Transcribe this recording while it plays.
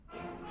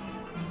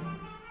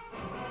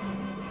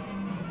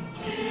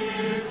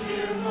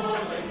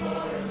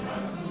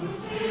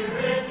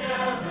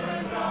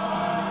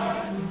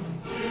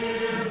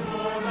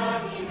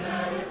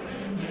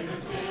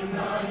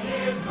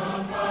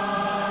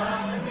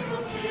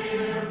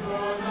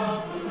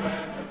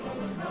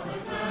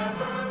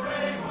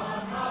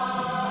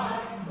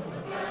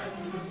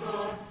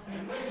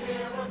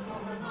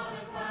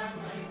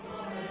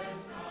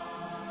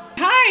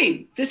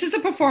Hi, this is the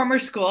Performer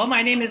School.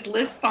 My name is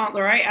Liz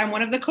Fauntleroy. I'm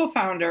one of the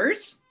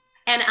co-founders.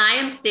 And I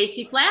am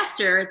Stacy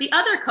Flaster, the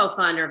other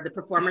co-founder of the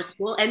Performer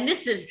School, and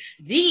this is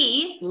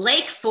the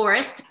Lake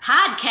Forest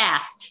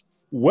Podcast.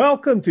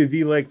 Welcome to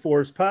the Lake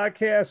Forest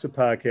Podcast, a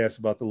podcast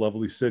about the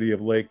lovely city of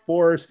Lake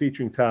Forest,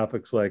 featuring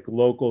topics like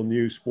local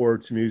news,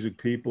 sports, music,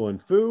 people, and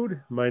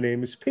food. My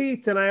name is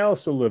Pete, and I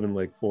also live in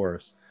Lake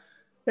Forest.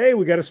 Hey,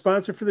 we got a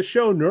sponsor for the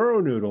show,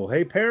 NeuroNoodle.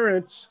 Hey,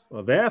 parents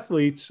of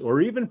athletes or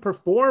even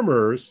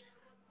performers,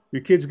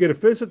 your kids get a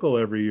physical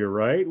every year,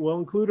 right? Well,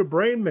 include a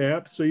brain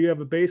map so you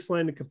have a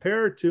baseline to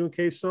compare it to in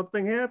case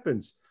something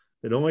happens.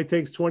 It only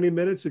takes 20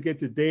 minutes to get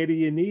the data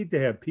you need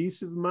to have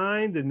peace of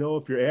mind and know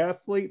if your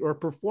athlete or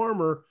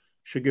performer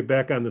should get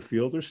back on the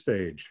field or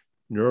stage.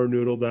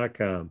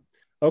 Neuronoodle.com.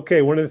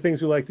 Okay, one of the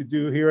things we like to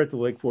do here at the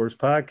Lake Forest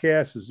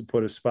Podcast is to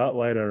put a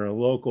spotlight on our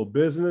local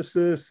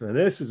businesses, and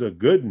this is a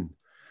good one.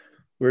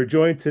 We're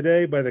joined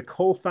today by the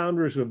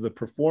co-founders of the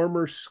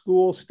Performer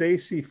School,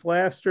 Stacy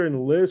Flaster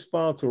and Liz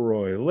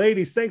Fauntleroy.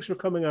 Ladies, thanks for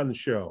coming on the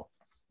show.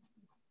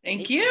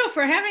 Thank you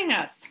for having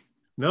us.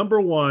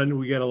 Number one,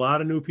 we get a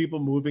lot of new people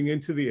moving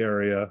into the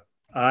area.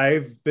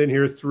 I've been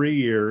here 3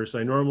 years.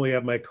 I normally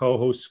have my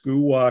co-host Scoo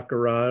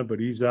Walker on,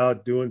 but he's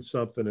out doing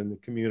something in the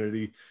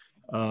community.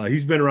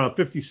 He's been around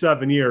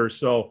 57 years,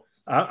 so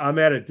I'm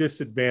at a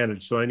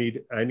disadvantage, so I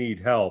need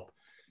help.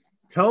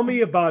 Tell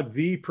me about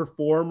the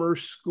Performer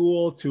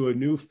School to a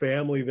new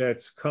family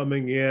that's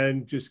coming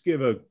in. Just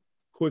give a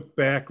quick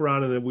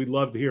background, and then we'd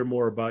love to hear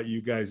more about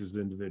you guys as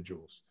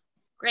individuals.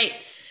 Great.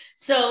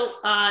 So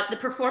the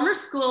Performer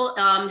School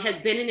has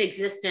been in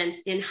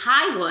existence in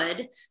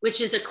Highwood,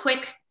 which is a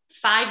quick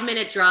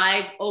 5-minute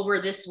drive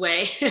over this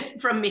way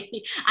from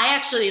me. I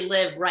actually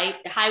live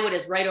Highwood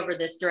is right over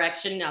this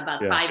direction,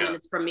 about 5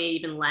 minutes from me,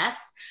 even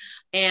less.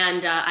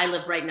 And I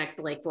live right next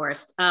to Lake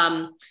Forest.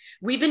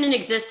 We've been in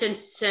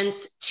existence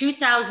since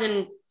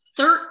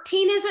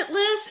 2013, is it,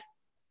 Liz?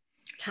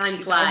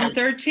 Time flies.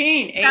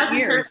 2013, 8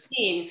 years.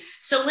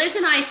 So Liz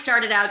and I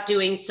started out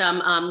doing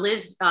some,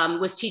 Liz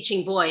was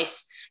teaching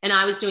voice, and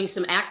I was doing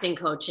some acting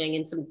coaching,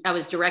 and I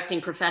was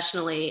directing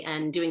professionally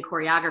and doing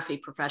choreography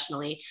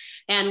professionally.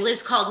 And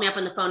Liz called me up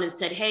on the phone and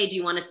said, hey, do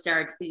you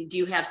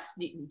have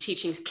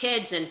teaching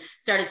kids? And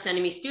started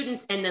sending me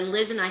students. And then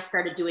Liz and I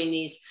started doing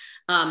these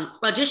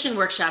audition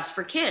workshops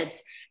for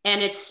kids,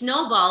 and it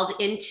snowballed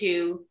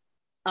into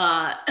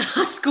a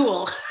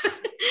school.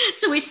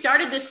 So we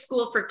started this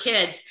school for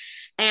kids,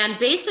 and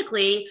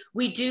basically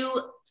we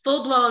do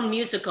full-blown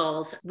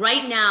musicals.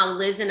 Right now,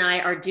 Liz and I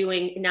are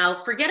doing, now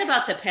forget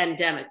about the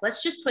pandemic.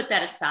 Let's just put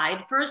that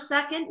aside for a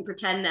second and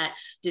pretend that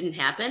didn't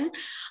happen.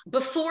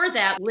 Before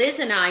that, Liz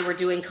and I were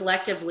doing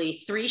collectively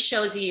 3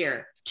 shows a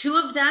year. 2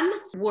 of them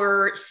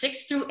were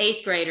 6th through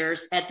 8th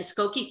graders at the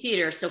Skokie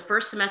Theater. So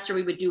first semester,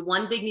 we would do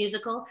one big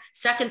musical.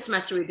 Second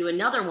semester, we'd do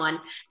another one.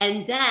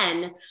 And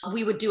then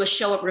we would do a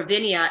show at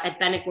Ravinia at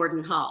Bennett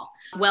Gordon Hall.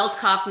 Wells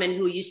Kaufman,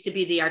 who used to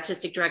be the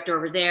artistic director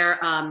over there,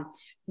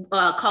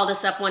 called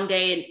us up one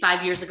day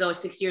 6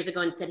 years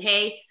ago and said,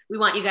 hey, we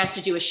want you guys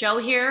to do a show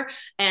here.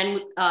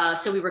 And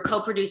so we were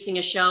co-producing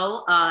a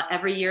show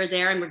every year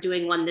there, and we're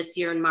doing one this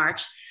year in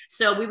March.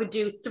 So we would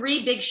do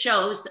 3 big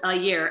shows a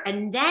year.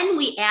 And then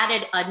we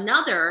added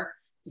another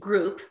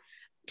group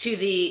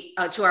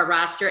to our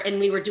roster, and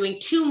we were doing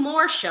 2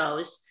 more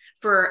shows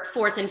for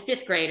 4th and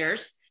 5th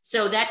graders.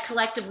 So that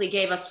collectively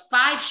gave us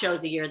 5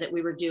 shows a year that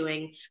we were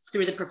doing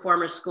through the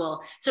Performer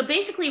School. So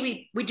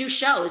basically we do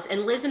shows,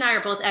 and Liz and I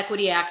are both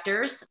equity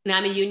actors, and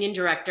I'm a union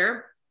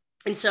director.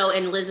 And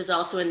Liz is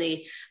also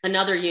in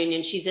another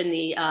union. She's in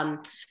the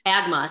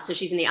AGMA, so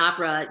she's in the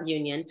opera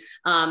union.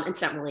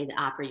 It's not really the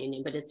opera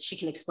union, but she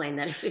can explain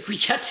that if we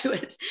get to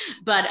it.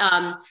 But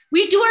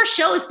we do our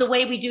shows the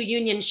way we do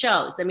union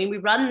shows. I mean, we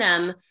run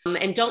them,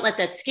 and don't let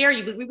that scare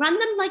you, but we run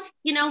them like,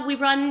 we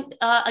run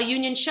a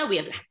union show. We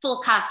have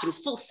full costumes,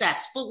 full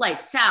sets, full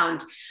lights,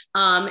 sound,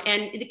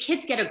 and the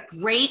kids get a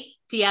great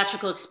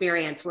theatrical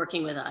experience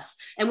working with us.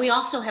 And we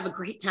also have a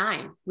great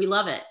time. We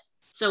love it.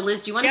 So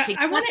Liz, do you want to pick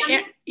I want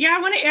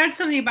to add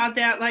something about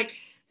that. Like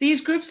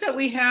these groups that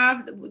we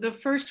have, the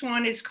first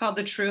one is called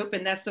the Troop,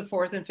 and that's the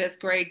 4th and 5th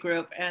grade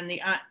group. And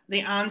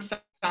the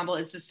ensemble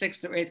is the 6th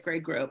through 8th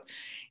grade group.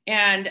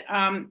 And,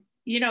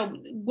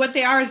 what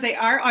they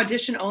are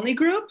audition only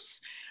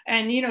groups.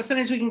 And,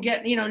 sometimes we can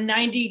get,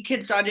 90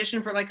 kids to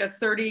audition for like a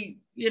 30,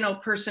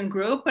 person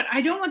group. But I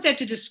don't want that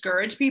to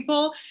discourage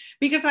people,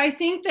 because I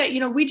think that,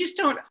 we just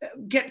don't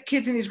get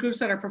kids in these groups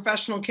that are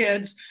professional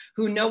kids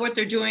who know what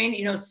they're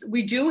doing.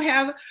 We do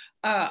have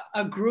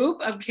a group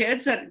of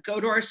kids that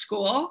go to our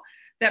school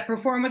that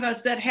perform with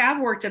us that have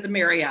worked at the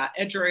Marriott,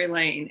 at Drury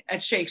Lane,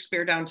 at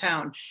Shakespeare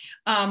downtown.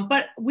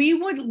 But we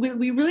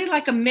really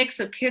like a mix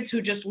of kids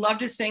who just love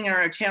to sing and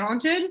are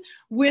talented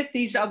with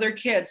these other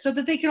kids so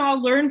that they can all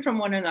learn from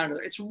one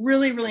another. It's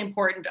really, really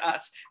important to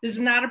us. This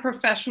is not a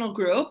professional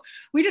group.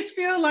 We just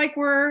feel like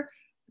we're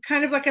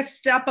kind of like a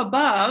step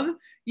above,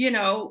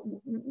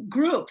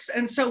 groups.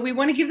 And so we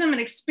want to give them an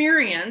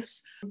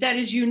experience that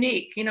is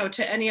unique,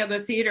 to any other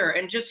theater.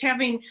 And just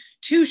having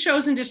 2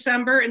 shows in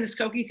December in the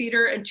Skokie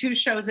Theater and 2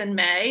 shows in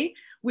May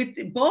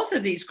with both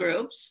of these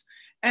groups.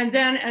 And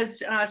then,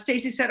 as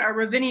Stacy said, our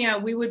Ravinia,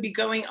 we would be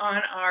going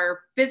on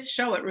our 5th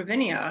show at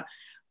Ravinia,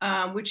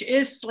 which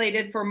is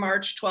slated for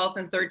March 12th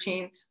and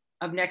 13th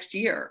of next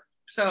year.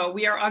 So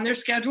we are on their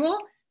schedule,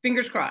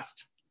 fingers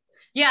crossed.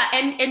 Yeah,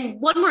 and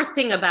one more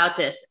thing about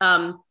this,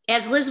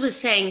 as Liz was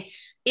saying,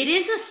 it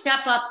is a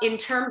step up in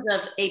terms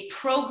of a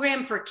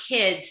program for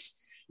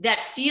kids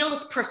that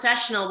feels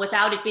professional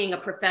without it being a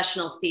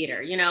professional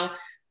theater.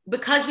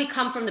 Because we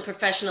come from the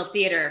professional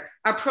theater,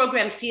 our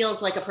program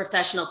feels like a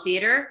professional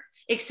theater,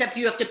 except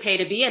you have to pay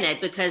to be in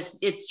it because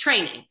it's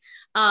training.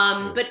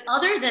 But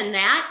other than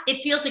that,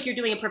 it feels like you're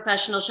doing a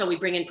professional show. We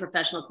bring in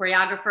professional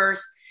choreographers.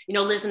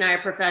 Liz and I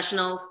are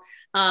professionals.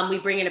 We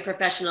bring in a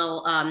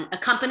professional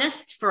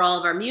accompanist for all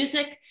of our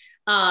music.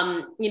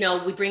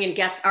 We bring in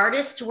guest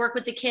artists to work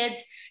with the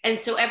kids. And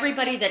so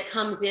everybody that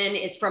comes in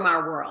is from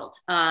our world,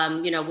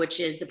 which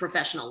is the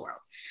professional world.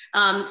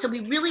 So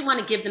we really want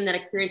to give them that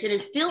experience. And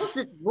it fills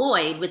this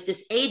void with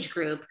this age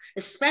group,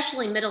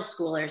 especially middle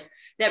schoolers,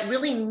 that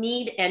really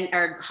need and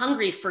are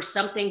hungry for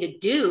something to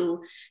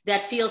do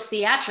that feels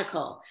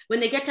theatrical. When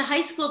they get to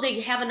high school,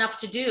 they have enough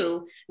to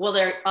do. Well,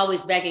 they're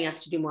always begging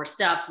us to do more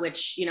stuff,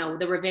 which,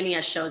 the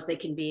Ravinia shows they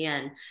can be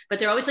in. But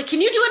they're always like,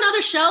 can you do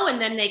another show? And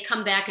then they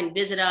come back and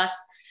visit us.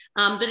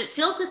 But it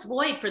fills this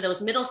void for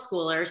those middle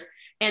schoolers.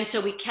 And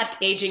so we kept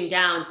aging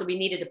down. So we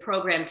needed a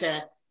program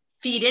to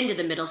feed into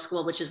the middle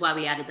school, which is why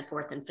we added the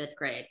 4th and 5th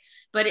grade.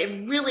 But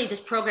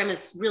this program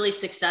is really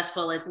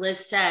successful. As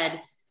Liz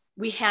said,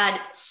 we had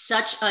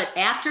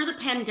after the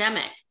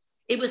pandemic,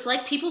 it was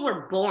like people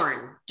were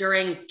born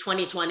during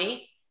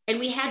 2020. And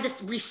we had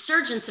this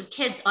resurgence of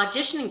kids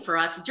auditioning for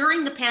us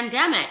during the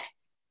pandemic.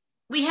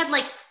 We had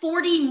like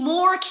 40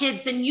 more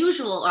kids than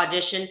usual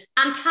audition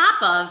on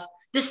top of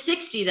the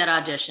 60 that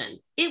auditioned.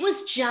 It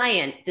was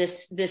giant,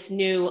 this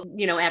new,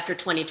 after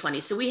 2020.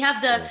 So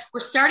we're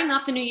starting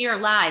off the new year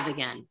live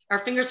again. Our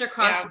fingers are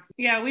crossed.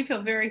 Yeah, we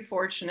feel very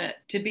fortunate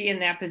to be in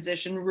that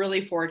position,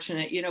 really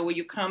fortunate. When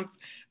you come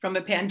from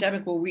a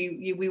pandemic, well,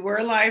 we were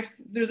alive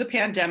through the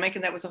pandemic,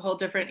 and that was a whole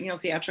different,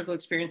 theatrical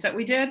experience that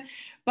we did.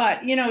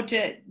 But,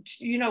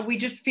 we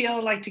just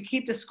feel like to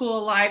keep the school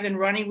alive and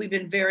running, we've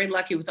been very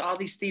lucky with all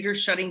these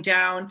theaters shutting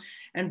down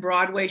and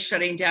Broadway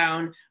shutting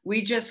down.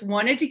 We just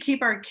wanted to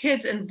keep our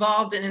kids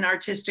involved in an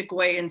artistic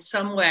way in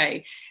some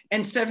way,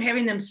 instead of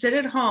having them sit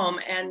at home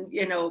and,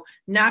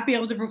 not be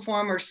able to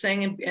perform or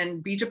sing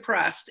and be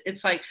depressed.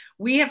 It's like,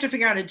 we have to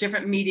figure out a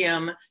different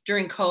medium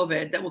during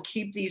COVID that will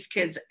keep these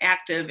kids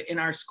active in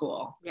our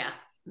school. Yeah.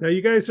 Now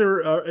you guys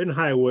are in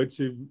Highwood,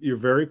 so you're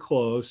very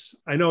close.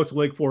 I know it's a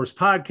Lake Forest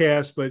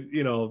podcast, but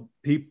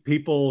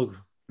people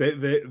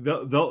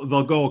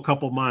they'll go a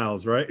couple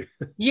miles, right?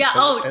 Yeah.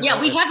 Oh,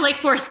 yeah. We have Lake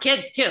Forest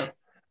kids too.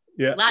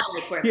 Yeah, a lot of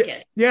Lake Forest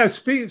kids. Yeah,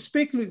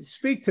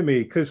 speak to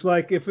me, because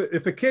like if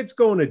a kid's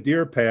going to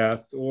Deer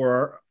Path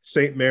or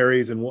St.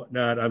 Mary's and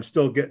whatnot, I'm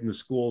still getting the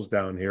schools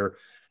down here.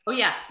 Oh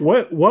yeah.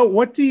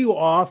 What do you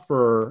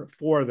offer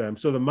for them?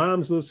 So the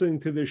mom's listening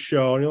to this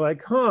show and you're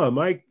like,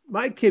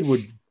 my kid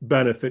would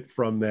benefit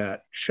from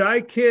that. Shy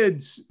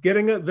kids,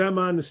 getting them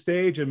on the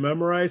stage and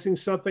memorizing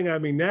something, I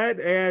mean, that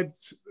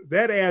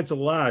adds a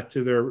lot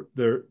to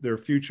their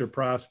future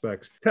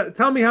prospects.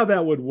 Tell me how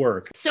that would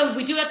work. So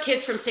we do have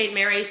kids from St.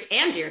 Mary's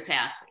and Deer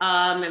Path,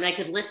 and I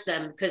could list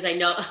them because I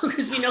know,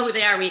 because we know who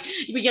they are.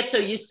 We get so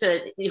used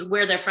to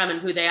where they're from and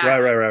who they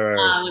are. Right.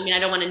 I mean, I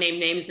don't want to name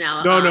names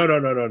now. No.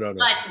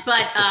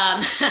 But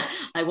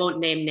I won't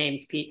name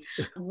names, Pete.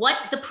 What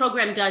the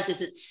program does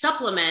is it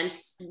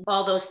supplements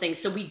all those things.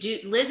 So we do.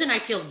 Liz and I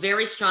feel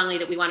very strongly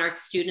that we want our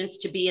students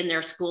to be in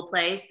their school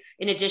plays.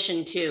 In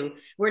addition to,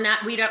 we're not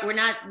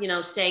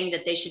saying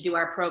that they should do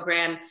our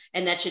program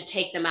and that should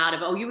take them out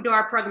of, oh, you do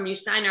our program, you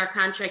sign our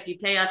contract, you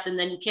pay us, and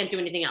then you can't do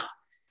anything else.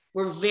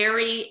 We're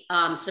very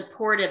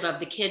supportive of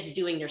the kids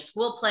doing their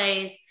school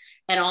plays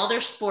and all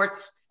their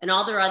sports and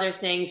all their other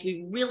things.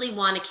 We really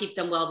want to keep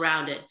them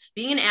well-rounded.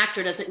 Being an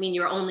actor doesn't mean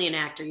you're only an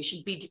actor. You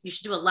should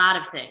do a lot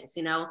of things.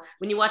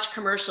 When you watch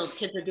commercials,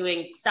 kids are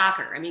doing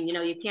soccer. I mean,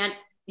 you can't,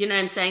 you know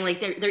what I'm saying? Like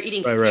they're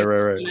eating cereal,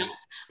 right.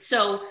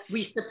 So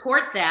we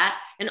support that.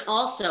 And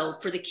also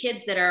for the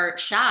kids that are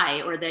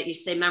shy or that you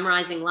say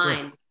memorizing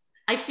lines,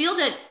 I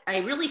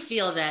really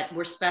feel that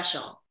we're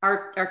special.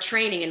 Our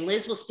training, and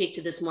Liz will speak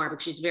to this more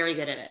because she's very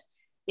good at it,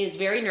 is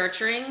very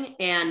nurturing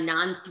and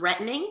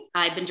non-threatening.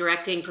 I've been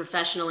directing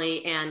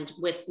professionally and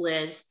with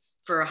Liz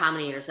for how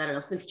many years? I don't know,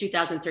 since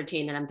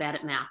 2013, and I'm bad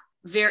at math.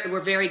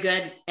 We're very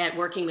good at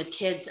working with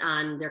kids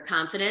on their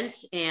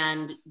confidence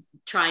and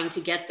trying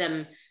to get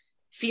them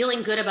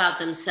feeling good about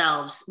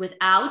themselves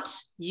without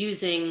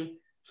using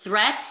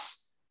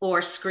threats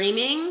or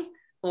screaming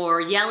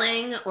or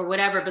yelling or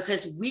whatever,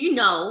 because we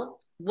know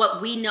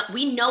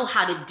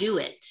how to do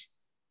it.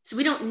 So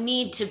we don't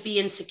need to be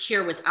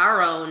insecure with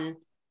our own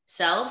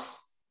selves.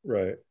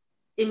 Right.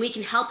 and we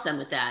can help them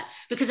with that,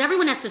 because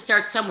everyone has to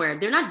start somewhere.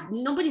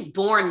 Nobody's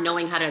born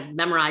knowing how to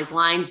memorize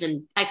lines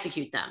and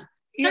execute them.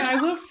 Yeah,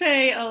 I will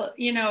say,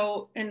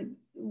 and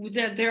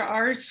that there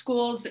are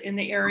schools in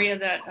the area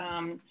that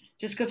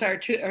just because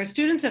our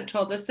students have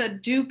told us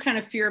that do kind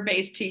of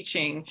fear-based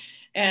teaching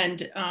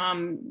and,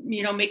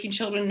 making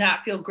children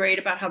not feel great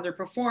about how they're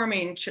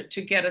performing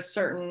to get a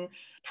certain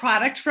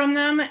product from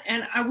them.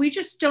 And we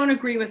just don't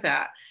agree with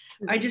that.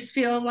 I just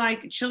feel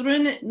like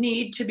children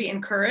need to be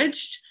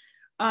encouraged.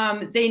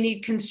 They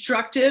need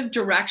constructive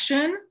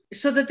direction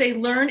so that they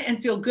learn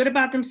and feel good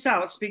about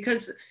themselves,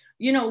 because,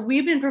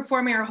 we've been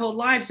performing our whole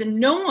lives and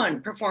no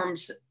one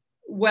performs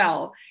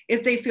well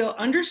if they feel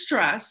under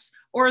stress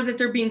or that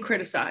they're being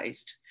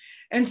criticized.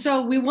 And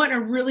so we want a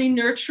really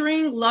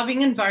nurturing,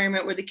 loving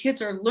environment where the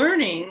kids are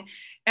learning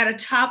at a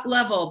top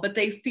level, but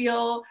they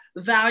feel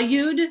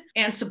valued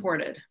and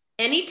supported.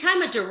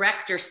 Anytime a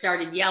director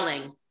started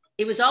yelling,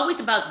 it was always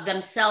about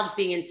themselves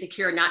being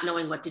insecure, not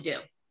knowing what to do.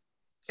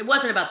 It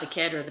wasn't about the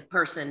kid or the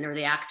person or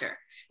the actor.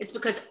 It's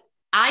because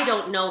I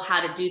don't know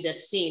how to do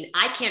this scene.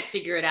 I can't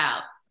figure it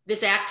out.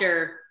 This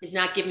actor is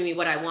not giving me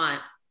what I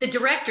want. The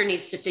director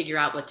needs to figure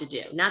out what to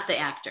do, not the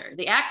actor.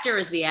 The actor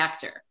is the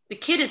actor. The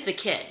kid is the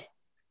kid.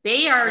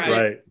 They are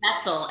the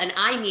vessel, and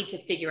I need to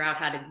figure out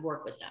how to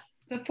work with them.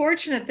 The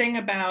fortunate thing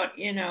about,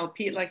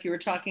 Pete, like you were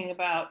talking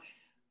about,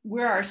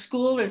 where our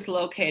school is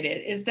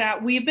located, is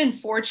that we've been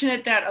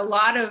fortunate that a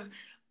lot of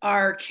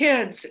our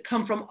kids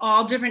come from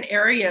all different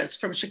areas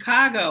from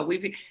Chicago.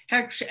 We've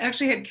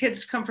actually had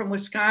kids come from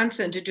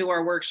Wisconsin to do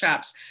our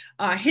workshops,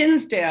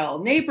 Hinsdale,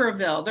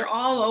 Naperville, they're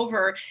all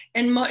over.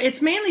 And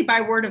it's mainly by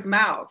word of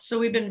mouth. So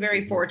we've been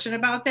very fortunate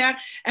about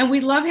that. And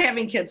we love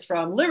having kids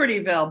from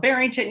Libertyville,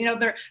 Barrington,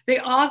 they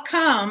all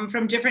come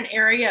from different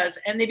areas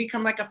and they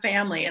become like a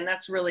family. And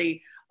that's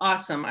really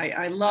awesome.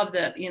 I love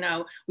that,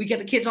 we get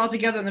the kids all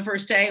together on the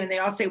first day and they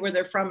all say where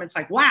they're from. It's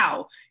like,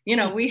 wow,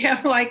 we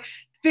have like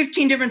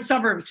 15 different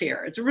suburbs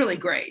here. It's really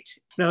great.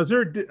 Now, is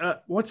there,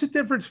 what's the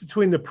difference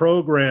between the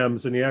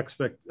programs and the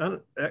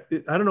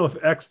I don't know if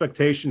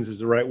expectations is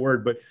the right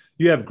word, but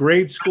you have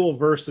grade school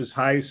versus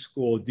high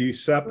school. Do you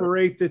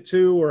separate the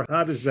two, or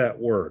how does that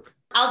work?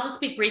 I'll just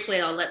speak briefly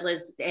and I'll let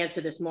Liz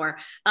answer this more.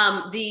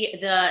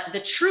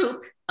 The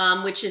troop,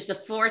 which is the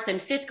 4th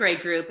and 5th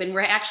grade group, and we're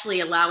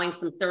actually allowing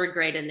some 3rd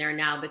grade in there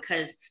now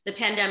because the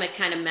pandemic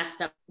kind of messed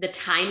up the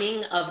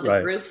timing of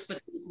the groups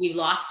because we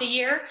lost a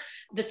year.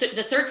 The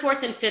 3rd,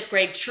 4th, and 5th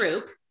grade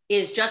troop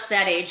is just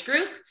that age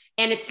group,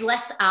 and it's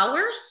less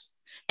hours.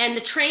 And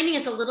the training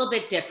is a little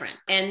bit different.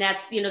 And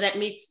that's, that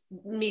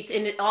meets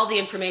in all the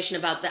information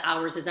about the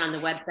hours is on the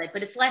website,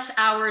 but it's less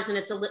hours and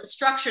it's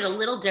structured a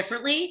little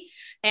differently.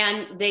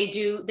 And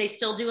they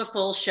still do a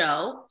full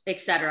show, et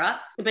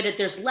cetera, but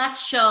there's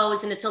less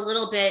shows and it's a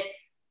little bit,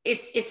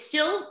 it's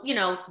still,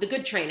 the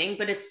good training,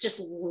 but it's just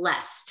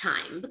less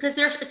time because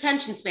their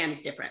attention span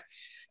is different.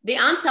 The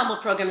ensemble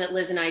program that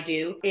Liz and I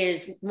do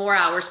is more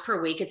hours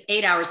per week. It's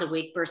 8 hours a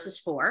week versus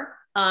 4.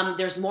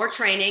 There's more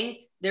training.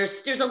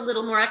 There's a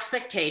little more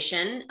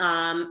expectation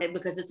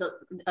because it's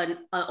an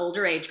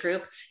older age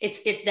group.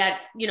 It's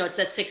that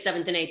 6th,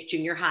 7th, and 8th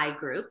junior high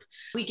group.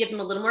 We give them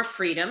a little more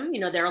freedom.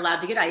 They're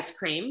allowed to get ice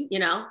cream.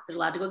 They're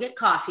allowed to go get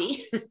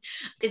coffee.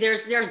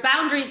 There's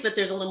boundaries, but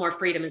there's a little more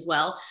freedom as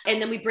well.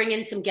 And then we bring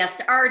in some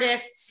guest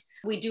artists.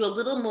 We do a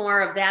little more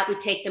of that. We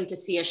take them to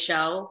see a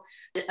show.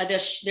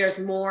 There's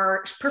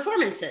more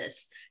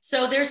performances.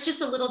 So there's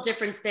just a little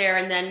difference there.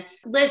 And then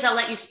Liz, I'll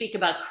let you speak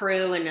about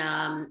crew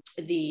and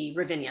the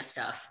Ravinia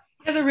stuff.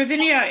 Yeah, the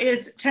Ravinia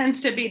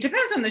tends to be,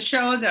 depends on the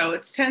show though.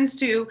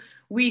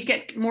 We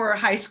get more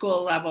high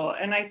school level.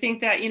 And I think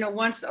that,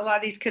 once a lot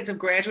of these kids have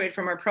graduated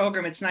from our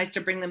program, it's nice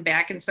to bring them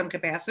back in some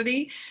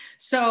capacity.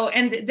 So,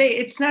 and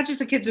it's not just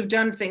the kids who've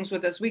done things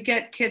with us. We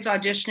get kids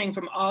auditioning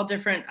from all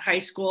different high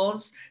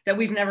schools that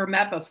we've never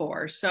met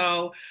before.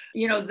 So,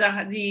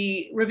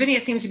 the Ravinia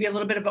seems to be a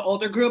little bit of an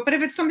older group, but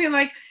if it's something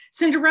like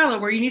Cinderella,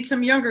 where you need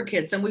some younger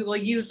kids, then we will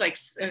use like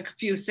a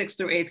few 6th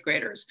through 8th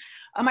graders.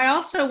 I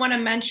also want to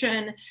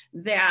mention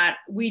that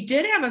we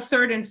did have a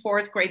 3rd and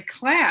 4th grade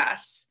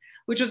class,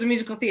 which was a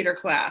musical theater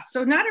class.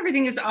 So not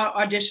everything is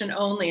audition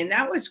only. And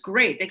that was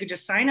great. They could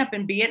just sign up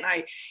and be it.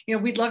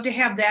 And we'd love to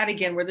have that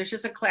again, where there's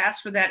just a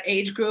class for that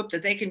age group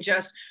that they can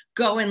just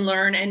go and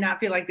learn and not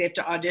feel like they have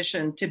to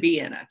audition to be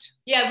in it.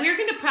 Yeah, we're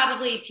going to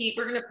probably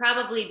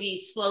be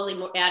slowly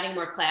adding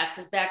more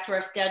classes back to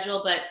our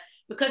schedule. But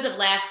because of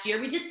last year,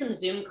 we did some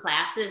Zoom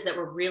classes that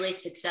were really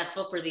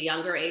successful for the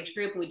younger age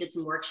group. We did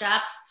some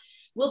workshops.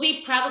 We'll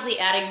be probably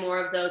adding more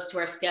of those to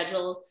our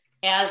schedule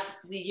as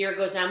the year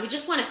goes on. We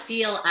just want to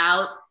feel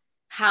out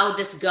how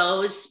this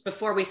goes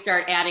before we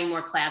start adding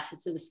more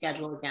classes to the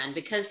schedule again,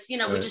 because, we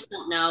just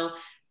don't know.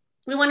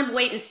 We want to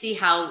wait and see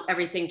how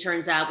everything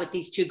turns out with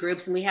these two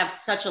groups. And we have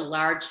such a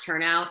large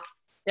turnout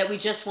that we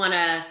just want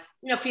to,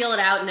 feel it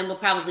out. And then we'll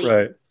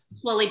probably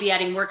slowly be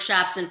adding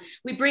workshops. And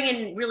we brought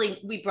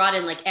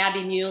in like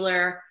Abby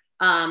Mueller,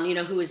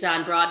 who is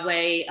on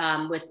Broadway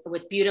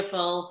with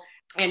Beautiful.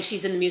 And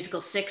she's in the musical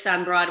 6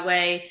 on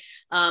Broadway.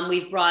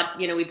 We've brought,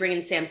 we bring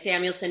in Sam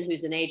Samuelson,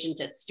 who's an agent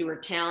at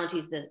Stewart Talent.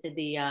 He's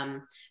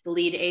the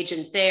lead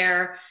agent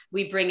there.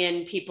 We bring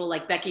in people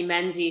like Becky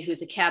Menzie,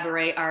 who's a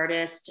cabaret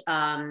artist.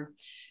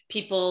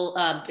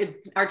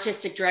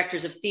 Artistic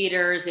directors of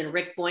theaters, and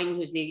Rick Boynton,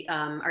 who's the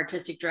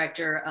artistic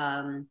director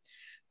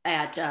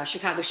at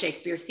Chicago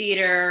Shakespeare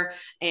Theater,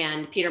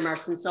 and Peter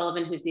Marston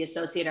Sullivan, who's the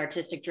associate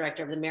artistic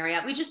director of the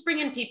Marriott. We just bring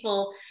in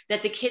people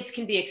that the kids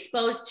can be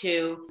exposed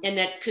to and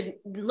that could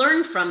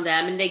learn from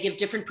them, and they give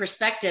different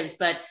perspectives.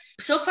 But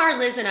so far,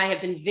 Liz and I have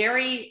been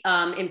very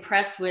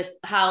impressed with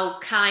how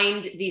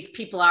kind these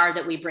people are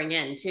that we bring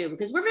in too,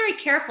 because we're very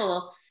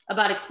careful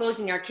about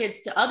exposing our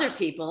kids to other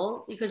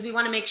people because we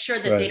want to make sure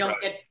that they don't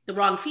get the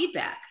wrong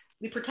feedback.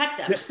 We protect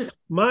them.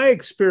 My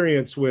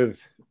experience with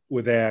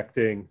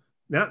acting,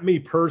 not me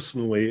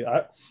personally,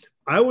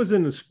 I was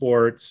into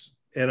sports,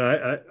 and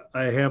I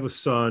have a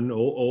son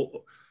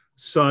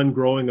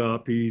growing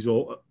up. He's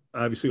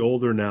obviously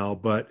older now,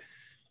 but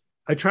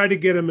I tried to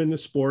get him into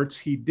sports.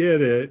 He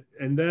did it.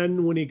 And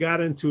then when he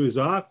got into his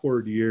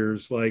awkward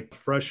years, like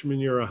freshman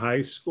year of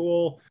high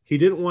school, he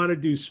didn't want to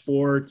do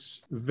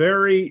sports,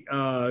 very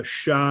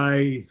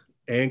shy,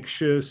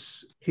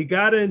 anxious. He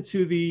got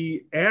into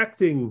the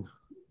acting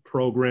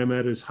program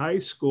at his high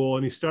school,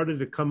 and he started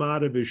to come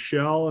out of his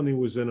shell, and he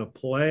was in a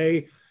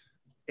play,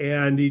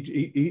 and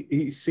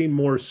he seemed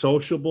more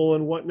sociable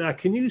and whatnot.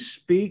 Can you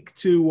speak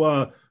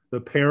to the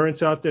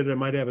parents out there that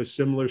might have a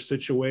similar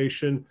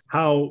situation,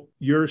 how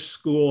your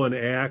school and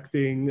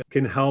acting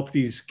can help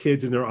these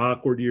kids in their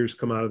awkward years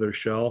come out of their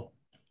shell?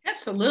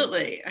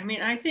 Absolutely. I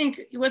mean, I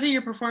think whether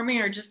you're performing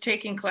or just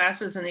taking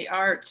classes in the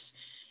arts,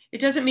 it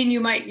doesn't mean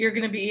you're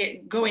going to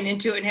be going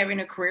into it and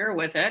having a career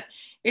with it.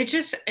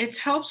 It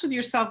helps with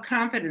your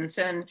self-confidence.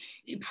 And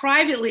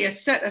privately,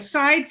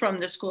 aside from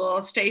the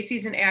school,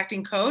 Stacy's an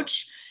acting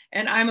coach,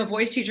 and I'm a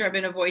voice teacher. I've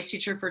been a voice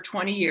teacher for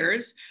 20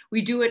 years.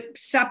 We do it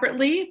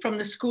separately from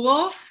the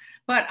school,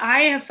 but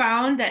I have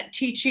found that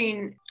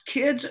teaching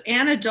kids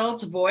and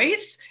adults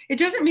voice, it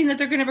doesn't mean that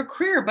they're going to have a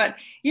career, but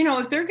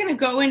if they're going to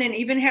go in and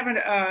even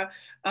have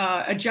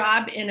a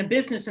job in a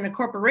business, in a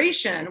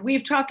corporation,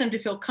 we've taught them to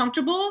feel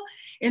comfortable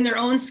in their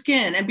own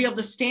skin and be able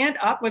to stand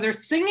up, whether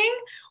it's singing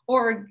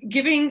or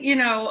giving,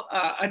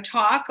 a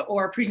talk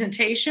or a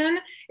presentation.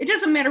 It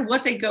doesn't matter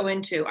what they go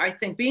into. I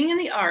think being in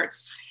the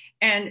arts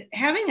and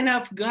having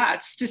enough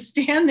guts to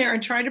stand there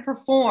and try to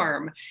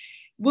perform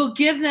will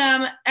give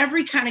them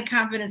every kind of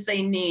confidence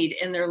they need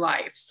in their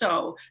life.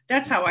 So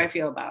that's how I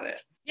feel about it.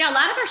 Yeah, a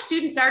lot of our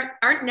students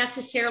aren't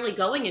necessarily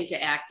going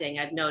into acting,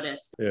 I've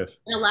noticed. Yes.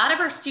 And a lot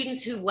of our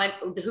students who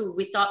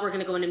we thought were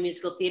going to go into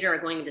musical theater are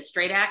going into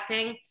straight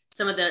acting.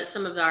 Some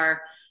of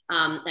our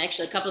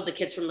actually a couple of the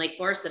kids from Lake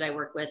Forest that I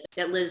work with,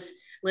 that Liz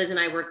and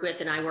I worked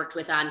with, and I worked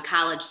with on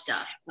college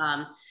stuff.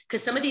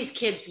 Because some of these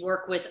kids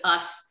work with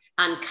us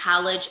on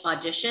college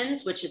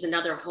auditions, which is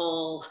another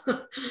whole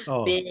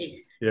big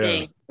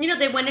thing.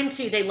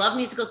 They love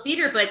musical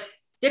theater, but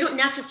they don't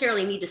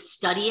necessarily need to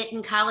study it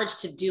in college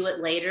to do it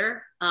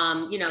later.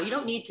 You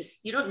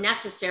don't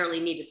necessarily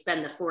need to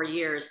spend the 4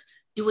 years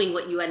doing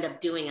what you end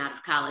up doing out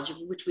of college,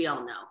 which we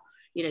all know.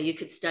 You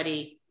could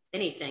study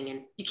anything,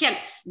 and you can't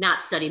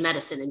not study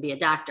medicine and be a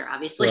doctor,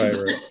 obviously.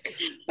 Right.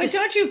 But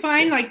don't you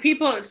find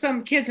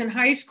some kids in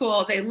high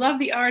school, they love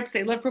the arts,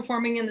 they love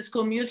performing in the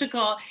school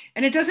musical,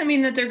 and it doesn't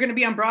mean that they're going to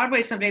be on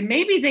Broadway someday.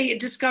 Maybe they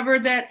discover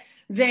that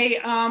they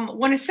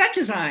want to set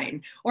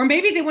design, or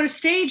maybe they want to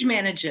stage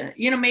manage it,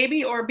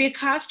 maybe, or be a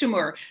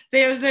costumer.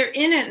 They're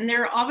in it, and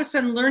they're all of a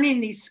sudden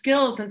learning these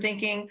skills and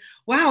thinking,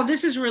 wow,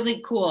 this is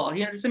really cool.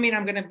 It doesn't mean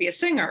I'm going to be a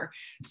singer.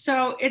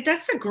 So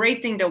that's a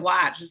great thing to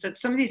watch, is that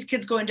some of these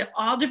kids go into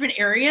all different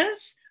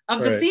areas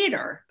of the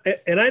theater.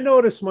 And I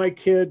noticed my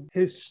kid,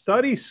 his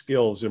study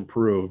skills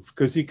improved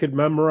because he could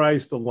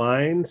memorize the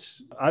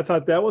lines. I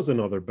thought that was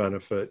another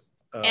benefit.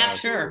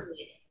 Sure.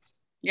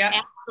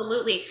 Yeah,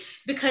 absolutely.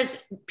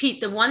 Because Pete,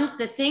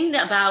 the thing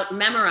about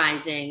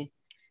memorizing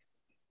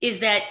is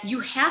that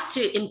you have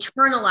to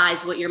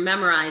internalize what you're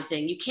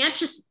memorizing. You can't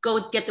just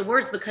go get the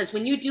words, because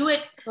when you do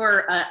it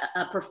for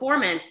a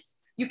performance,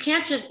 you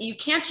can't just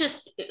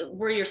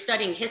where you're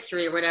studying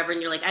history or whatever,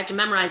 and you're like, I have to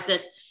memorize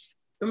this.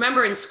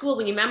 Remember, in school,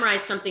 when you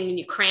memorize something and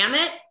you cram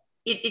it,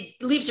 it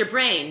leaves your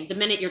brain the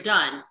minute you're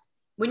done.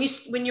 When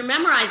you're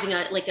memorizing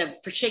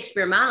for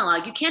Shakespeare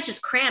monologue, you can't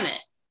just cram it,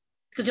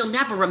 because you'll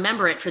never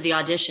remember it for the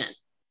audition.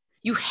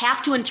 You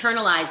have to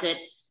internalize it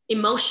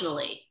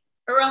emotionally,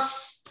 or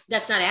else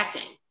that's not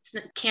acting.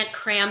 Can't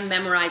cram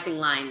memorizing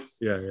lines.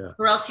 Yeah.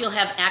 Or else you'll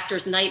have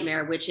actor's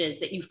nightmare, which is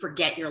that you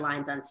forget your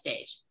lines on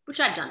stage, which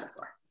I've done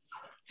before.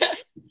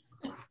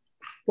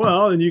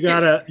 Well, and you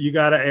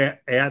gotta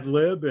ad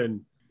lib,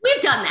 and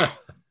we've done that.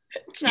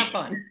 It's not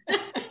fun.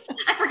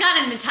 I forgot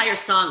an entire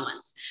song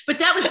once, but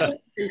that was just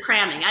in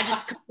cramming. I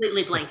just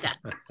completely blanked out.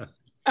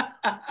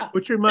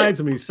 Which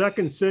reminds me,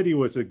 Second City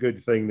was a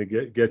good thing to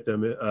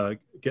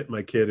get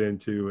my kid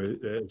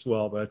into as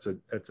well. That's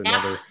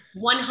another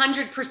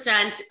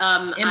 100%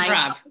 improv.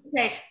 I would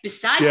say,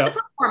 besides the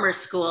performer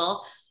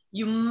school,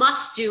 you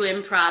must do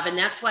improv, and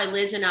that's why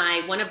Liz and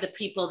I, one of the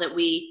people that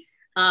we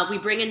we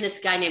bring in this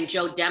guy named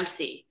Joe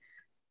Dempsey,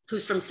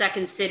 who's from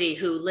Second City,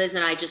 who Liz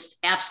and I just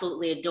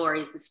absolutely adore.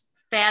 He's this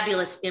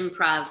fabulous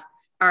improv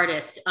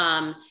artist.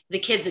 The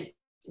kids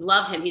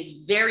love him.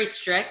 He's very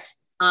strict,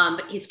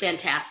 but he's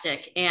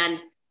fantastic. And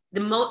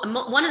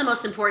one of the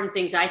most important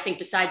things I think,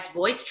 besides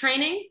voice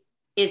training,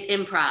 is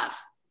improv.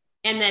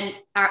 And then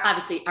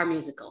obviously our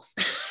musicals.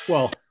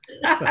 Well,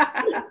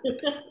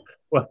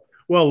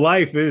 well,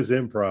 life is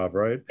improv,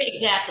 right?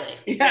 Exactly.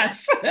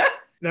 Yes.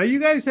 Now, you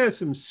guys have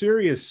some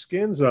serious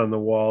skins on the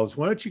walls.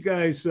 Why don't you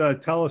guys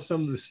tell us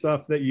some of the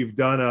stuff that you've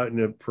done out in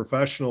the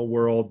professional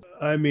world?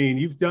 I mean,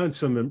 you've done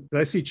some. Did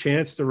I see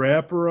Chance the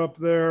Rapper up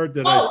there?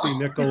 Did I see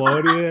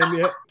Nickelodeon?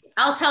 Yeah.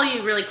 I'll tell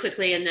you really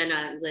quickly, and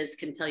then Liz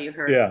can tell you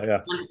her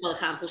wonderful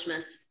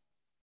accomplishments.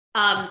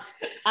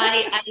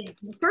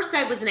 First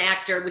I was an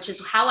actor, which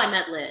is how I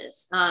met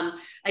Liz.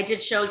 I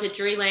did shows at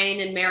Drury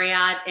Lane and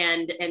Marriott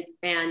and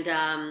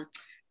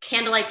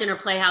Candlelight Dinner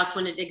Playhouse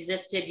when it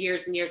existed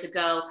years and years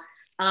ago.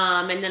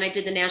 And then I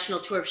did the national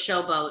tour of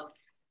Showboat.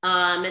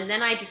 And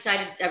then I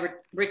decided I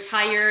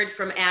retired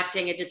from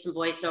acting. I did some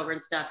voiceover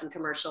and stuff and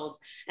commercials.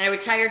 And I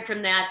retired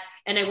from that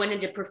and I went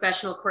into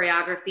professional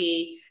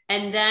choreography.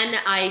 And then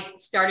I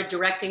started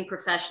directing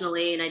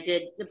professionally and I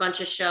did a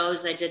bunch of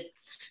shows. I did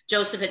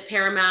Joseph at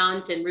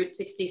Paramount and Route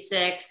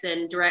 66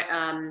 and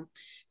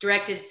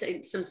directed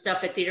some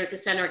stuff at Theater at the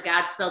Center,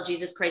 Godspell,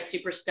 Jesus Christ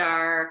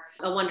Superstar,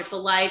 A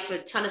Wonderful Life, a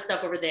ton of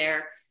stuff over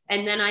there.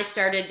 And then I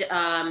started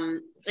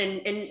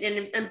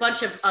in a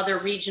bunch of other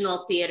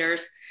regional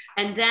theaters.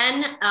 And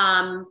then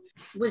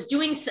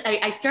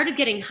I started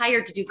getting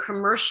hired to do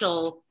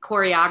commercial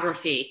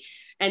choreography.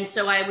 And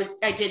so I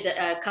did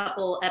a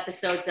couple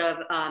episodes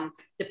of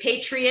The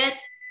Patriot,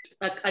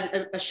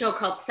 a show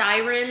called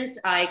Sirens.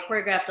 I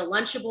choreographed a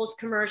Lunchables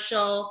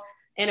commercial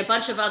and a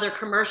bunch of other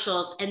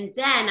commercials. And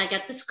then I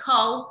got this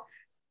call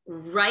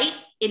right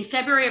in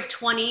February of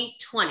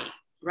 2020,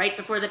 right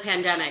before the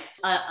pandemic.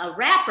 A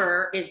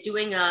rapper is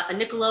doing a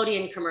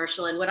Nickelodeon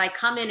commercial, and would I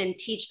come in and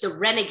teach the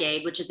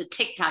Renegade, which is a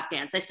TikTok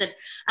dance? I said,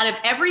 out of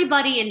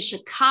everybody in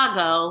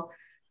Chicago,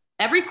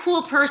 every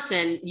cool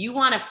person, you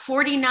want a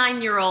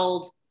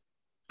 49-year-old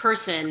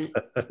person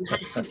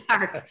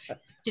to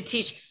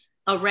teach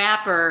a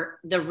rapper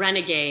the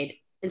Renegade.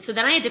 And so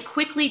then I had to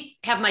quickly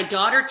have my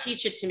daughter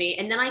teach it to me.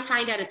 And then I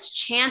find out it's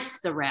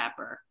Chance the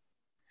Rapper.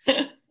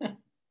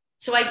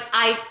 So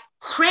I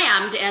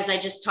crammed, as I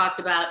just talked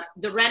about,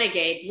 the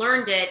Renegade,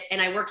 learned it,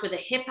 and I worked with a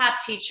hip hop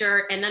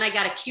teacher. And then I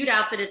got a cute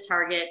outfit at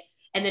Target.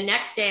 And the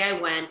next day I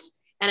went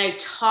and I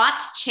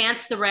taught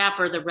Chance the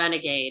Rapper the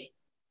Renegade.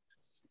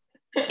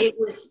 It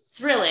was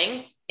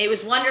thrilling. It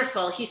was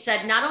wonderful. He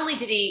said not only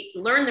did he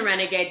learn the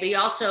Renegade, but he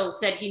also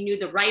said he knew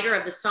the writer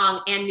of the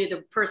song and knew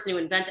the person who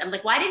invented it. I'm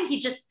like, why didn't he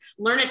just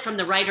learn it from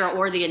the writer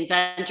or the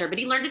inventor? But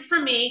he learned it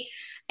from me.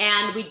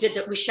 And we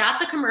shot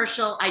the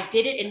commercial. I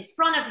did it in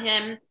front of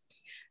him.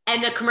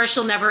 And the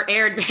commercial never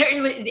aired.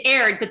 It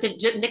aired, but the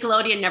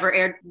Nickelodeon never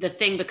aired the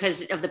thing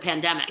because of the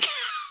pandemic.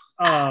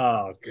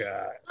 Oh,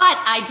 God. But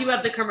I do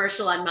have the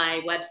commercial on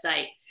my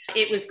website.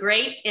 It was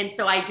great. And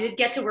so I did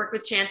get to work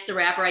with Chance the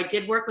Rapper. I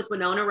did work with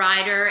Winona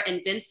Ryder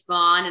and Vince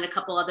Vaughn and a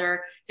couple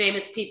other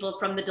famous people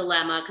from The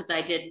Dilemma, because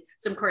I did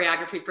some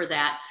choreography for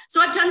that. So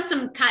I've done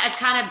I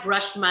kind of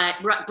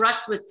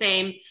brushed with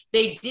fame.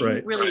 They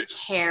didn't really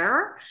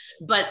care,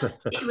 but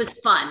it was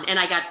fun and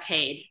I got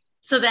paid.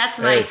 So that's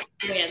my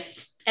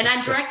experience. And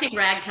I'm directing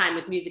Ragtime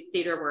with Music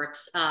Theater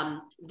Works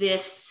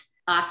this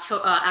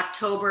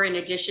October, in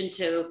addition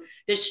to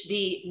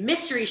the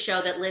mystery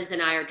show that Liz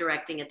and I are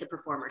directing at the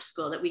Performers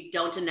School that we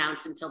don't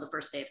announce until the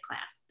first day of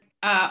class.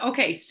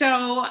 Okay,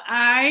 so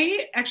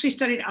I actually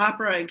studied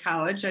opera in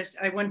college.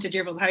 I went to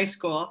Deerfield High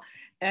School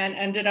and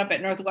ended up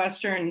at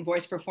Northwestern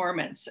Voice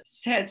Performance.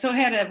 So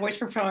had a voice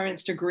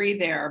performance degree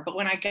there. But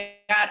when I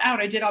got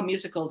out, I did all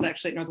musicals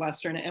actually at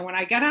Northwestern. And when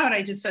I got out,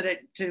 I just decided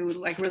to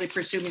like really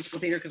pursue musical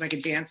theater because I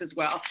could dance as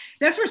well.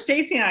 That's where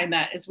Stacy and I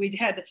met, is we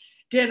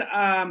did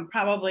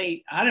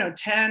probably,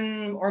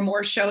 10 or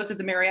more shows at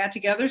the Marriott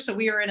together. So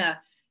we were in a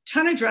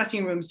ton of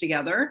dressing rooms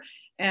together.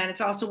 And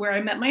it's also where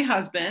I met my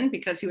husband,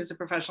 because he was a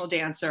professional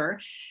dancer.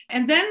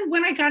 And then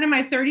when I got in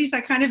my 30s, I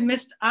kind of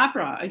missed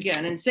opera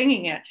again and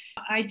singing it.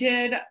 I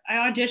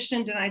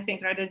auditioned, and I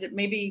think I did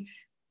maybe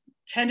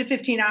 10 to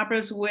 15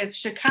 operas with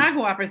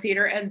Chicago Opera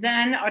Theater, and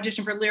then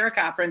auditioned for Lyric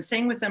Opera and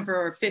sang with them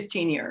for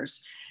 15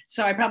 years.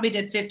 So I probably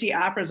did 50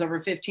 operas over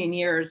 15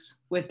 years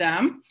with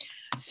them.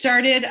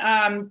 Started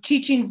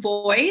teaching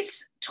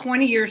voice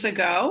 20 years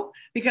ago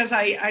because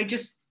I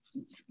just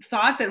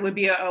thought that it would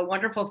be a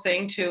wonderful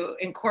thing to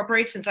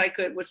incorporate, since I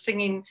was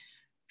singing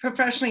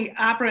professionally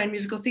opera and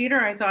musical theater.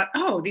 I thought,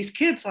 these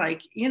kids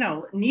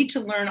need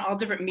to learn all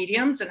different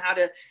mediums and how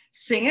to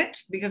sing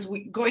it, because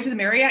going to the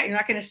Marriott, you're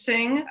not going to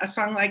sing a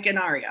song like an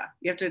aria.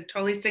 You have to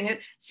totally sing it,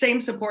 same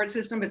support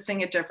system, but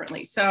sing it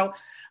differently. So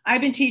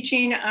I've been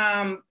teaching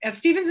at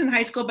Stevenson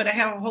High School, but I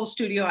have a whole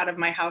studio out of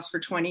my house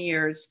for 20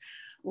 years.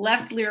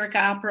 Left Lyric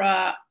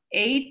Opera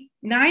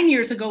 9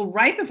 years ago,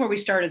 right before we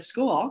started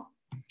school,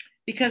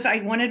 because I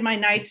wanted my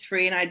nights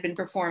free, and I'd been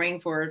performing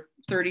for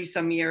 30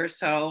 some years.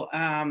 So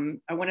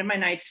I wanted my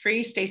nights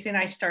free. Stacy and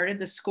I started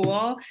the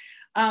school.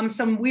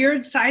 Some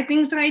weird side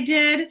things I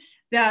did,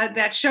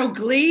 that show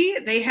Glee,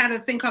 they had a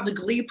thing called the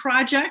Glee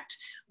Project,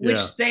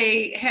 which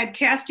they had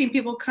casting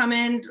people come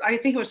in. I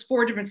think it was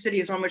 4 different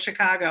cities, one was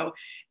Chicago,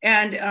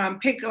 and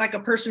pick like a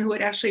person who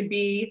would actually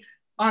be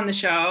on the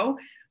show.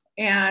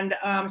 And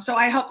so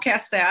I helped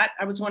cast that.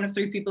 I was one of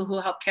 3 people who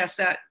helped cast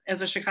that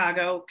as a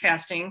Chicago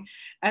casting.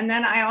 And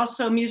then I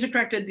also music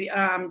directed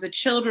the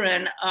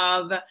children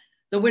of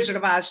the Wizard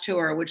of Oz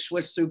tour, which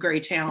was through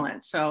Great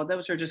Talent. So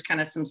those are just kind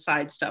of some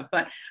side stuff,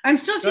 but I'm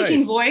still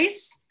teaching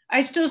voice.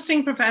 I still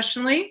sing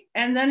professionally,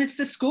 and then it's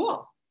the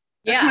school.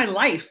 That's my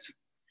life.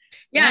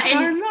 Yeah. That's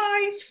our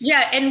life.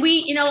 Yeah. And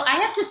we, I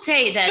have to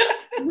say that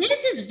Liz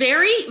is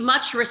very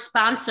much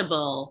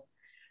responsible,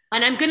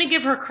 and I'm going to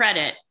give her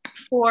credit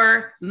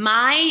for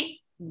my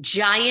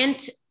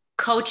giant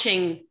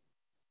coaching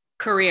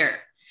career,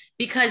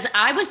 because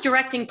I was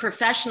directing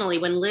professionally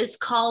when Liz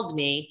called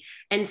me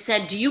and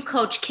said, "Do you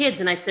coach kids?"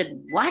 And I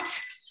said, "What?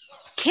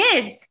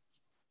 Kids?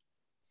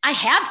 I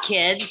have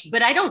kids,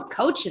 but I don't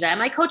coach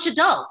them. I coach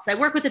adults. I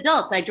work with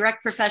adults. I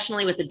direct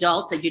professionally with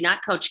adults. I do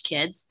not coach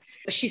kids."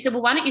 She said,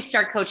 "Well, why don't you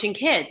start coaching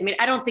kids?" I mean,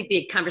 I don't think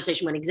the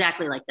conversation went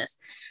exactly like this,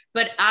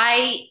 but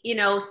I,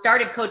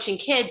 started coaching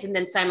kids, and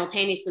then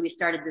simultaneously we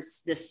started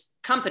this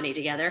company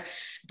together.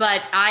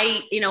 But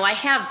I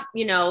have,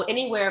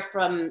 anywhere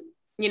from,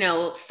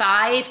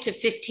 5 to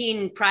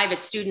 15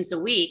 private students a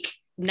week.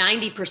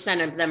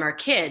 90% of them are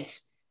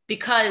kids,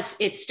 because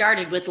it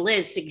started with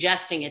Liz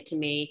suggesting it to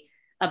me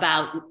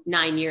about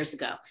 9 years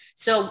ago.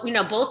 So,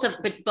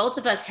 both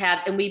of us have,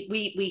 and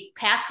we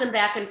pass them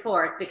back and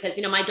forth, because,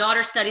 my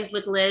daughter studies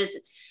with Liz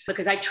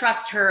because I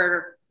trust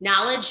her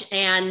knowledge,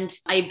 and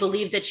I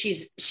believe that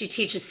she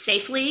teaches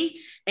safely.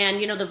 And,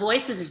 the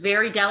voice is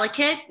very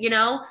delicate,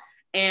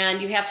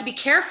 and you have to be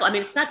careful. I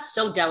mean, it's not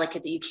so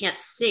delicate that you can't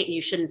sing,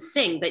 you shouldn't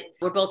sing, but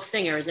we're both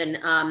singers. And,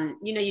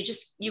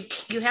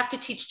 you have to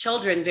teach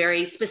children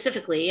very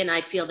specifically. And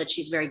I feel that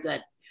she's very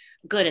good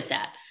at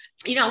that.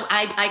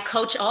 I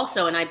coach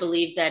also, and I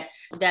believe that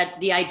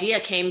the idea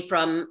came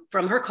from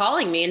her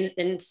calling me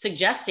and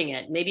suggesting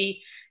it,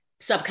 maybe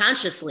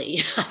subconsciously.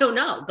 I don't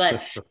know,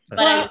 but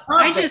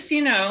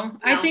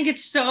I think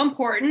it's so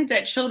important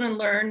that children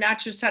learn not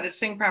just how to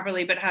sing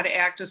properly, but how to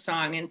act a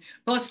song. And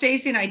both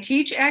Stacy and I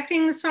teach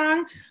acting the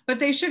song, but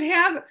they should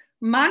have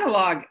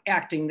monologue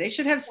acting. They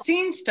should have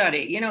scene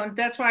study, and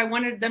that's why I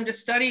wanted them to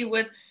study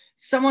with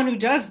someone who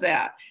does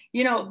that,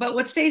 but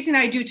what Stacy and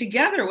I do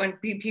together when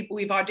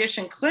we've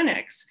auditioned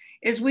clinics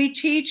is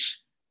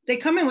they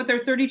come in with their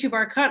 32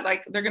 bar cut,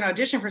 like they're going to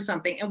audition for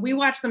something, and we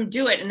watch them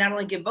do it and not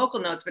only give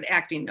vocal notes, but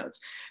acting notes.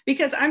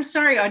 Because I'm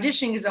sorry,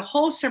 auditioning is a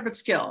whole separate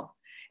skill,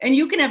 and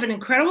you can have an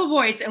incredible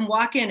voice and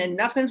walk in and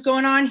nothing's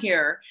going on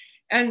here.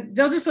 And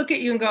they'll just look at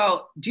you and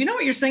go, "Do you know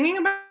what you're singing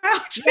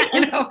about?"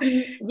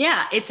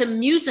 Yeah, it's a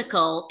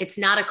musical. It's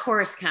not a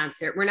chorus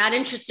concert. We're not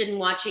interested in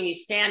watching you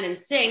stand and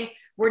sing.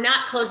 We're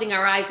not closing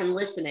our eyes and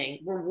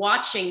listening. We're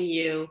watching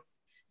you.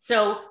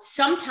 So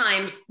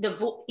sometimes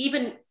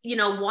even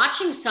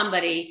watching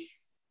somebody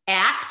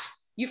act,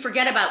 you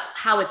forget about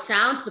how it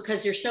sounds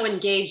because you're so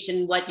engaged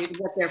in what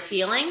they're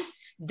feeling.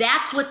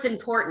 That's what's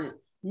important.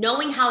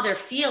 Knowing how they're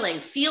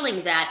feeling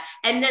that,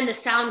 and then the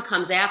sound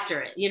comes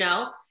after it,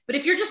 But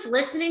if you're just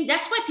listening,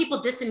 that's why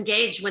people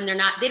disengage when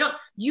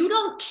you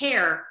don't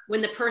care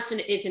when the person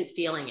isn't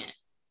feeling it.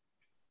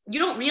 You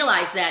don't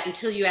realize that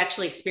until you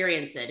actually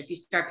experience it. If you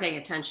start paying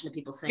attention to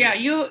people singing. Yeah,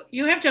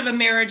 you have to have a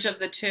marriage of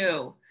the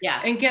two.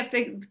 Yeah. And get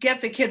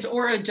the kids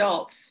or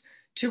adults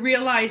to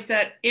realize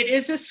that it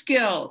is a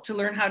skill to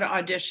learn how to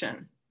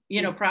audition,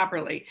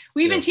 properly.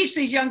 We even teach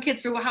these young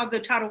kids how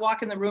to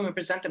walk in the room and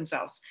present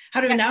themselves,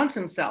 how to announce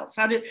themselves,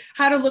 how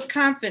to look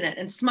confident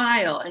and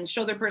smile and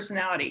show their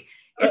personality.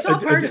 It's all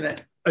part of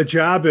it. A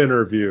job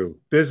interview,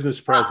 business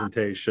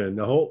presentation,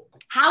 the whole.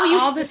 How you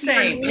all the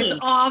same. It's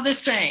all the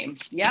same.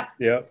 Yep.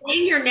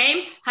 Saying your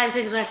name. Hi,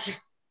 Stacy Flaster.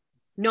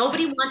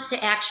 Nobody wants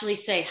to actually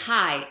say,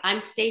 "Hi,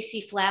 I'm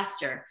Stacy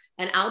Flaster,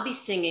 and I'll be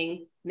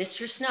singing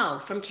Mr.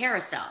 Snow from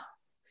Carousel."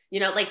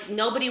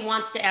 Nobody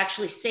wants to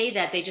actually say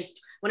that. They just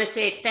want to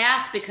say it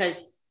fast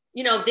because,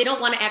 they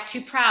don't want to act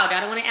too proud. I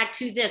don't want to act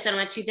too this. I don't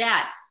want to do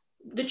that.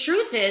 The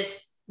truth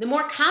is, the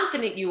more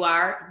confident you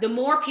are, the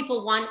more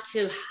people want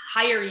to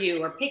hire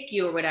you or pick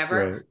you or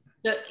whatever.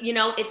 Right.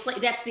 It's like,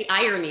 that's the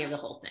irony of the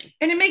whole thing.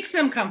 And it makes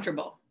them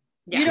comfortable.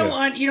 Yeah. You don't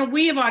want,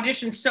 we have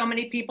auditioned so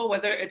many people,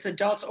 whether it's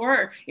adults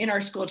or in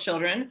our school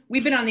children.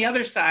 We've been on the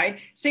other side.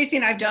 Stacy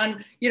and I've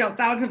done,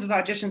 thousands of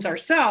auditions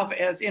ourselves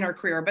as in our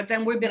career, but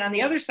then we've been on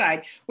the other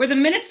side where the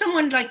minute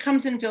someone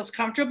comes in and feels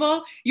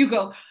comfortable, you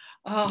go,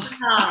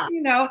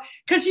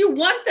 because you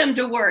want them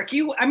to work.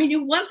 You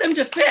want them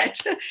to fit.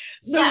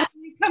 So when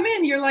you come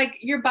in, you're like,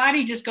 your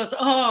body just goes,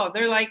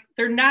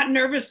 they're not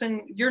nervous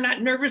and you're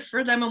not nervous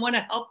for them and want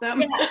to help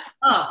them.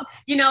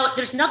 Yeah.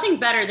 There's nothing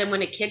better than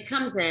when a kid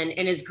comes in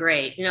and is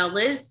great.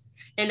 Liz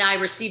and I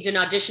received an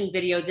audition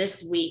video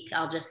this week,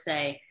 I'll just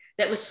say,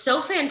 that was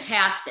so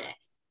fantastic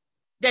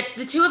that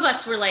the two of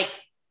us were like,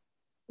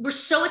 we're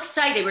so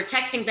excited. We're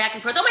texting back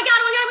and forth. Oh my God,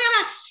 oh my God, oh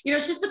my God. You know,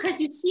 it's just because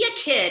you see a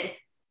kid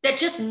that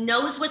just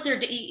knows what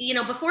they're, you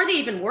know, before they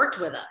even worked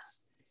with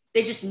us,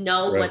 they just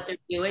know what they're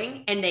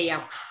doing and they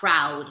are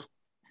proud.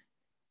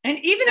 And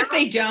even if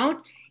they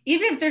don't,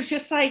 even if there's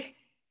just like,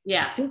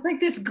 there's like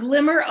this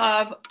glimmer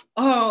of,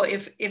 oh,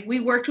 if we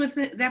worked with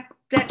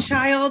that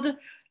child,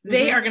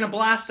 they are going to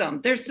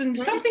blossom. There's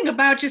something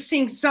about just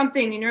seeing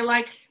something and you're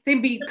like,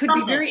 could be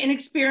very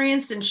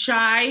inexperienced and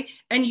shy.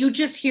 And you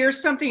just hear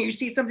something, you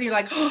see something, you're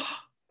like, oh,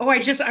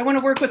 I want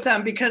to work with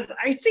them because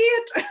I see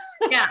it.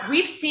 Yeah,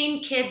 we've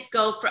seen kids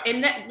go from,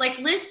 and that, like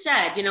Liz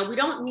said, you know, we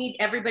don't need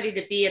everybody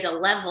to be at a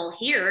level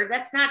here.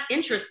 That's not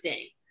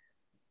interesting.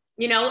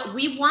 You know,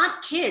 we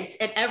want kids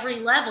at every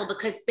level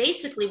because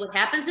basically what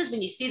happens is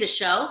when you see the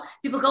show,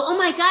 people go, oh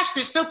my gosh,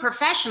 they're so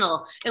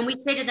professional. And we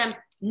say to them,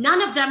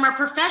 none of them are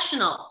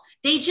professional.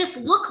 They just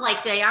look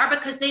like they are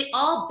because they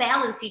all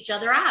balance each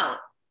other out.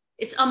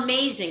 It's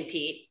amazing,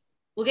 Pete.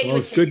 We'll get you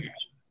a ticket.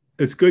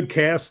 It's good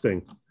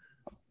casting.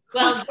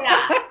 Well,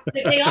 yeah.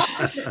 They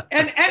also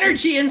and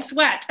energy and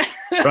sweat.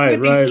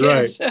 Right.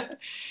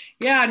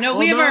 Yeah, no,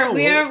 we have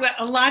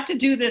a lot to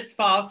do this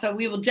fall, so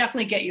we will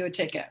definitely get you a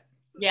ticket.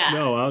 Yeah.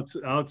 No,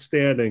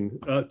 outstanding.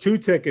 2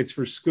 tickets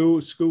for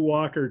Skoo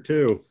Walker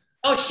too.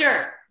 Oh,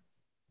 sure.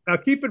 Now,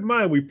 keep in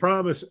mind, we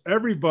promise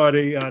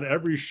everybody on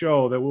every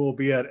show that we'll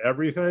be at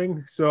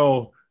everything.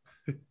 So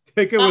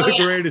take it with a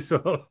grain of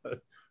salt.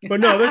 But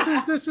no,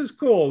 this is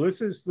cool.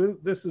 This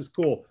is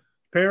cool.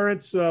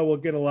 Parents will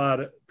get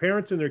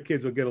parents and their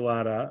kids will get a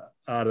lot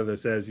out of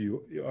this, as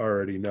you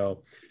already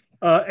know.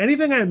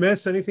 Anything I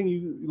missed? Anything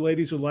you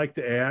ladies would like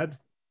to add?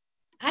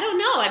 I don't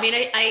know. I mean,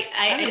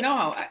 I don't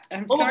know.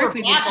 I'm sorry if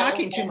we've been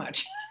talking too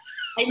much.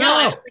 I know.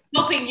 I was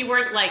hoping you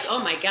weren't like, oh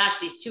my gosh,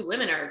 these 2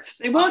 women are.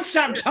 They won't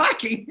stop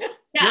talking.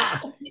 Yeah.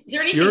 Is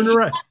there anything you're you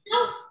right.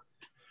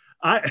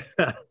 know?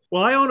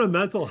 Well, I own a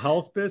mental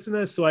health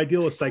business, so I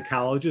deal with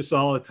psychologists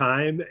all the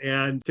time.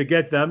 And to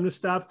get them to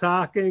stop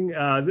talking,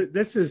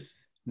 this is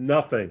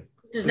nothing.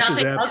 This is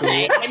nothing.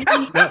 Okay.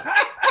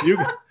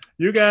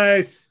 You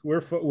guys,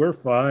 we're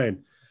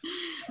fine.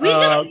 We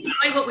just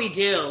enjoy what we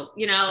do,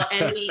 you know,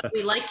 and we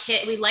like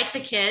the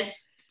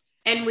kids.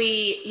 And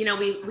we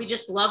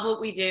just love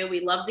what we do. We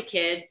love the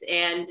kids,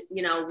 and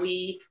you know,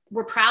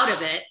 we're proud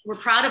of it. We're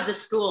proud of the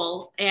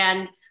school,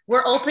 and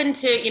we're open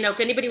to, you know, if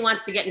anybody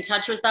wants to get in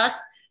touch with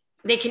us,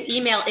 they can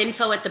email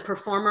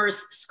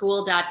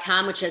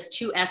info@theperformersschool.com, which has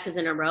 2 S's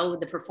in a row,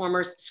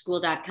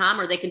 theperformersschool.com,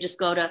 or they can just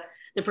go to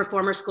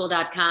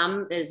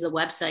theperformerschool.com is the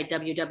website,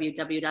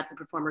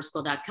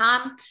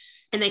 www.theperformerschool.com.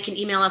 And they can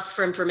email us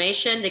for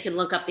information. They can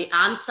look up the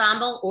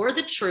ensemble or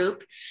the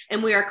troupe.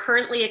 And we are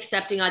currently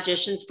accepting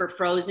auditions for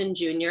Frozen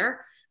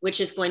Junior,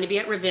 which is going to be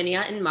at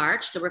Ravinia in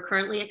March. So we're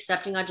currently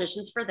accepting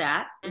auditions for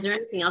that. Is there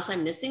anything else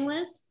I'm missing,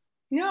 Liz?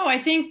 No, I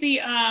think the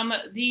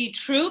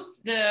troupe,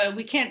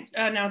 we can't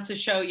announce the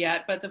show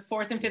yet, but the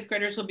 4th and 5th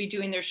graders will be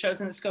doing their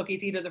shows in the Skokie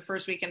Theater the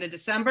first weekend of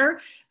December.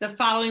 The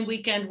following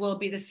weekend will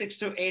be the 6th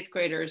through 8th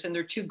graders, and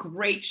they're 2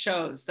 great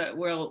shows that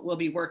we'll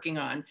be working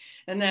on.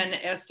 And then,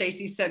 as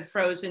Stacy said,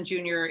 Frozen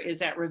Junior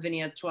is at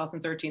Ravinia 12th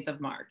and 13th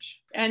of March.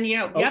 And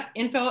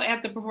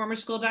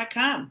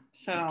info@theperformerschool.com.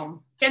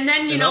 So. And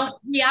then, you know,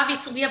 we have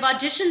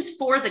auditions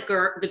for the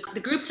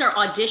groups are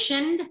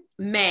auditioned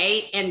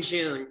May and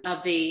June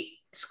of the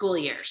school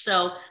year.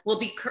 So we'll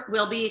be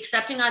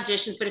accepting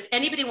auditions, but if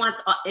anybody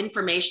wants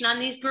information on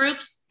these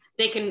groups,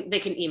 they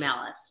can email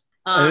us.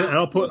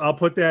 I'll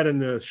put that in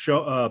the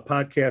show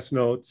podcast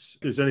notes.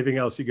 If there's anything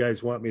else you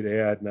guys want me to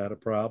add, not a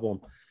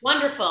problem.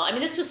 Wonderful. I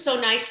mean, this was so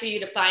nice for you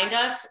to find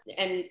us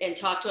and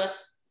talk to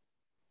us.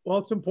 Well,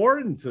 it's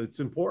important.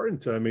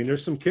 I mean,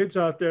 there's some kids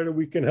out there that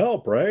we can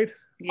help, right?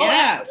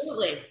 Yes. Oh,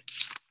 absolutely.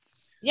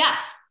 Yeah.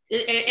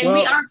 And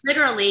we are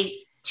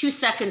literally 2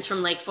 seconds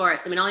from Lake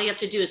Forest. I mean, all you have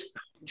to do is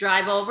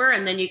drive over,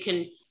 and then you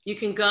can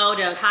go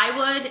to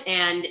Highwood,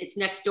 and it's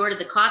next door to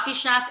the coffee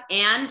shop,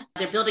 and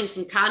they're building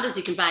some condos.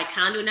 You can buy a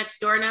condo next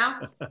door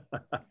now.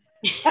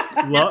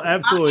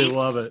 Absolutely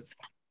love it.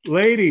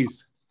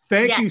 Ladies,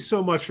 thank you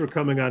so much for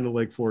coming on the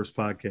Lake Forest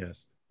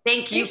podcast.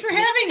 Thank you. Thanks for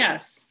having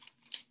us.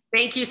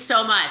 Thank you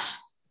so much.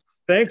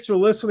 Thanks for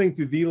listening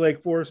to the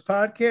Lake Forest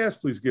podcast.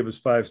 Please give us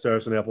 5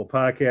 stars on Apple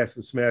Podcasts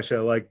and smash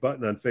that like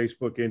button on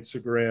Facebook,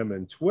 Instagram,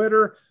 and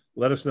Twitter.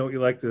 Let us know what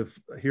you'd like to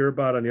hear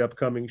about on the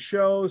upcoming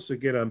shows.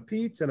 Again, I'm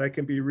Pete, and I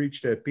can be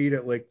reached at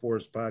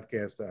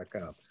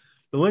pete@lakeforestpodcast.com.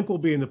 The link will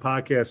be in the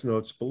podcast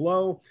notes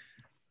below.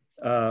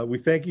 We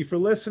thank you for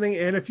listening.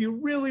 And if you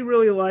really,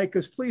 really like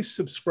us, please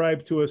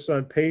subscribe to us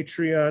on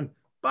Patreon.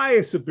 Buy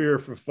us a beer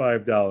for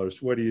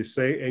 $5. What do you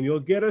say? And you'll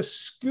get a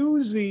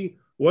Scoozy.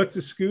 What's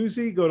a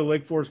Scoozy? Go to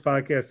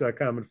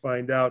lakeforestpodcast.com and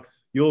find out.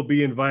 You'll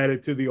be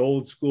invited to the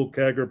old school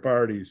kegger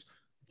parties.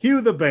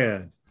 Cue the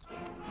band.